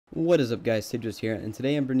What is up, guys? Stiduous here, and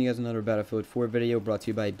today I'm bringing you guys another Battlefield 4 video brought to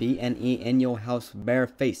you by BNE in your house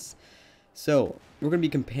bareface. So, we're going to be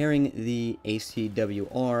comparing the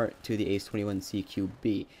ACW-R to the Ace-21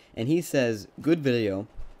 CQB, and he says, good video,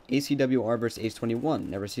 ACW-R versus Ace-21,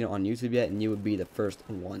 never seen it on YouTube yet, and you would be the first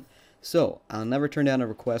one. So, I'll never turn down a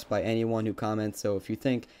request by anyone who comments, so if you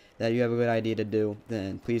think that you have a good idea to do,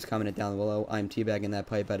 then please comment it down below. I'm teabagging that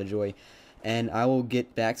pipe out of joy, and I will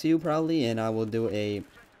get back to you probably, and I will do a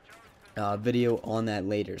video on that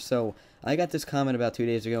later. So I got this comment about 2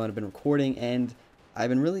 days ago and I've been recording, and I've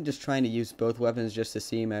been really just trying to use both weapons just to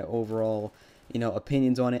see my overall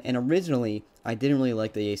opinions on it. And originally I didn't really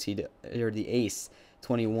like the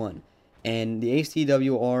Ace-21 and the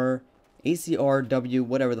ACW-R, ACRW,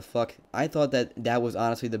 whatever the fuck. I thought that was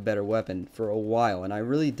honestly the better weapon for a while, and I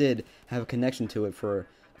really did have a connection to it for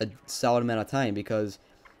a solid amount of time because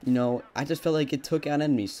I just felt like it took out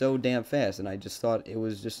enemies so damn fast, and I just thought it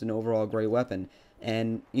was just an overall great weapon.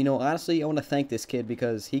 And, honestly, I want to thank this kid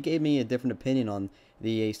because he gave me a different opinion on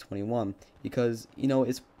the Ace-21 because,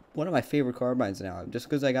 it's one of my favorite carbines now. Just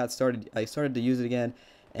because I started to use it again,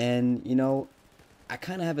 and, I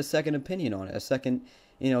kind of have a second opinion on it, a second,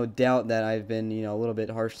 doubt that I've been, a little bit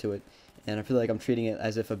harsh to it, and I feel like I'm treating it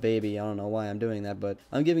as if a baby. I don't know why I'm doing that, but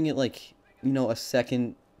I'm giving it, like, a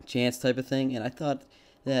second chance type of thing, and I thought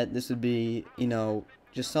that this would be,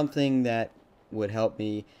 just something that would help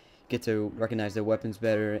me get to recognize the weapons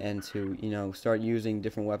better and to, start using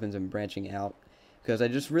different weapons and branching out. Because I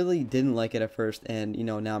just really didn't like it at first, and,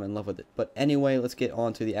 now I'm in love with it. But anyway, let's get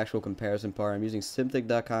on to the actual comparison part. I'm using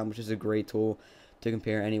simthic.com, which is a great tool to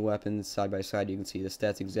compare any weapons side by side. You can see the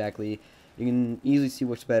stats exactly. You can easily see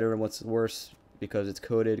what's better and what's worse because it's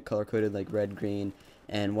coded, color-coded, like red, green,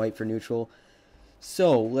 and white for neutral.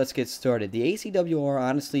 So, let's get started. The ACW-R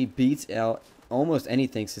honestly beats out almost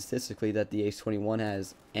anything statistically that the Ace-21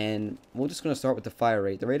 has, and we're just going to start with the fire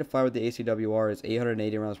rate. The rate of fire with the ACW-R is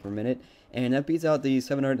 880 rounds per minute, and that beats out the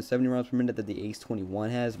 770 rounds per minute that the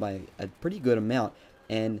Ace-21 has by a pretty good amount.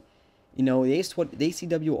 And, the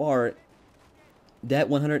ACW-R, that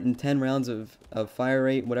 110 rounds of fire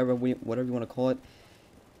rate, whatever you want to call it,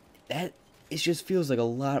 it just feels like a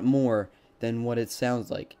lot more than what it sounds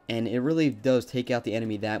like, and it really does take out the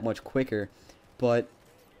enemy that much quicker. But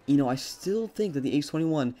I still think that the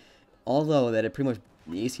Ace-21, although that it pretty much,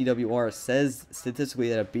 the ACW-R says statistically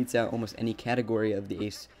that it beats out almost any category of the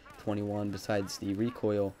Ace-21 besides the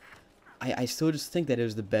recoil, I still just think that it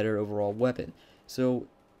is the better overall weapon. So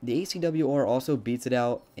the ACW-R also beats it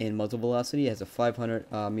out in muzzle velocity. It has a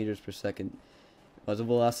 500 meters per second muzzle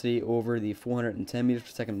velocity over the 410 meters per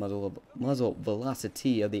second muzzle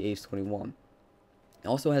velocity of the Ace-21. It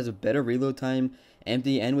also has a better reload time,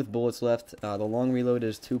 empty and with bullets left. The long reload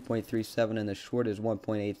is 2.37 and the short is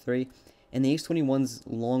 1.83. And the Ace-21's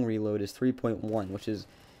long reload is 3.1, which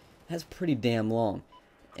that's pretty damn long.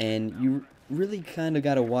 And you really kind of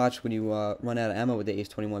got to watch when you run out of ammo with the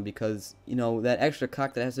Ace-21 because, that extra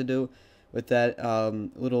cock that has to do with that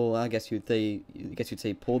little, I guess you'd say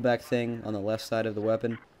pullback thing on the left side of the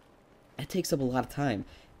weapon, it takes up a lot of time.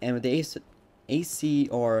 And with the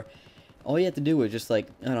ACR, all you have to do is just, like,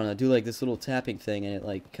 I don't know, do like this little tapping thing, and it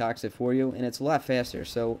like cocks it for you, and it's a lot faster.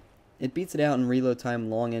 So it beats it out in reload time,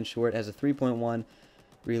 long and short. It has a 3.1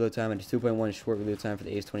 reload time and a 2.1 short reload time for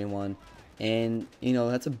the Ace-21. And,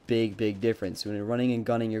 that's a big difference. When you're running and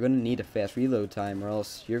gunning, you're going to need a fast reload time, or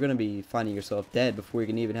else you're going to be finding yourself dead before you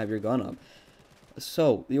can even have your gun up.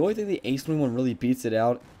 So, the only thing the Ace-21 really beats it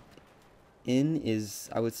out in is,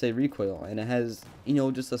 I would say, recoil. And it has,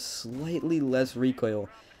 just a slightly less recoil.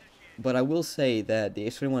 But I will say that the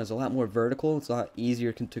Ace-21 is a lot more vertical. It's a lot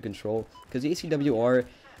easier to control. Because the ACW-R,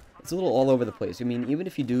 it's a little all over the place. I mean, even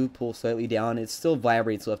if you do pull slightly down, it still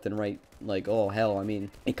vibrates left and right like, oh, hell. I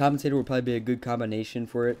mean, a compensator would probably be a good combination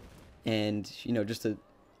for it. And, just to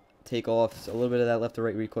take off a little bit of that left to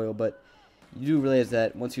right recoil. But you do realize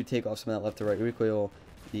that once you take off some of that left to right recoil,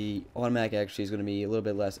 the automatic actually is going to be a little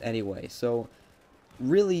bit less anyway. So,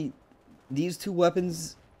 really, these two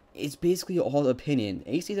weapons, it's basically all opinion.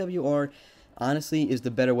 ACW-R, honestly, is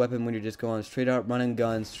the better weapon when you're just going straight out running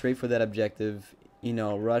guns, straight for that objective,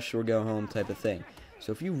 rush or go home type of thing.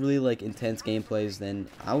 So if you really like intense gameplays, then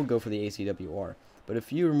I would go for the ACW-R. But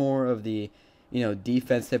if you're more of the,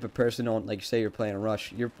 defense type of person, on, like, say you're playing a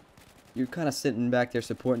rush, you're kind of sitting back there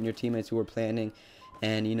supporting your teammates who are planning,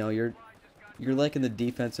 and you're liking the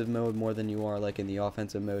defensive mode more than you are like in the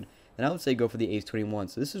offensive mode, then I would say go for the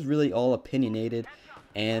Ace-21. So this is really all opinionated,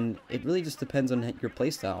 and it really just depends on your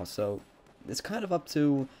playstyle. So it's kind of up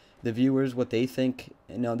to the viewers what they think.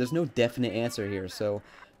 There's no definite answer here. So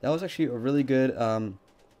that was actually a really good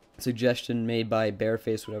suggestion made by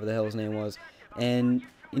Bareface, whatever the hell his name was, and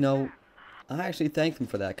you know, I actually thanked him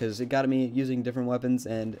for that because it got me using different weapons,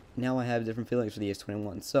 and now I have different feelings for the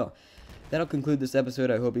Ace-21. So that'll conclude this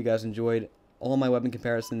episode. I hope you guys enjoyed all my weapon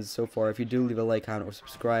comparisons so far. If you do, leave a like, comment, or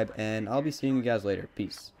subscribe, and I'll be seeing you guys later.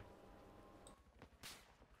 Peace.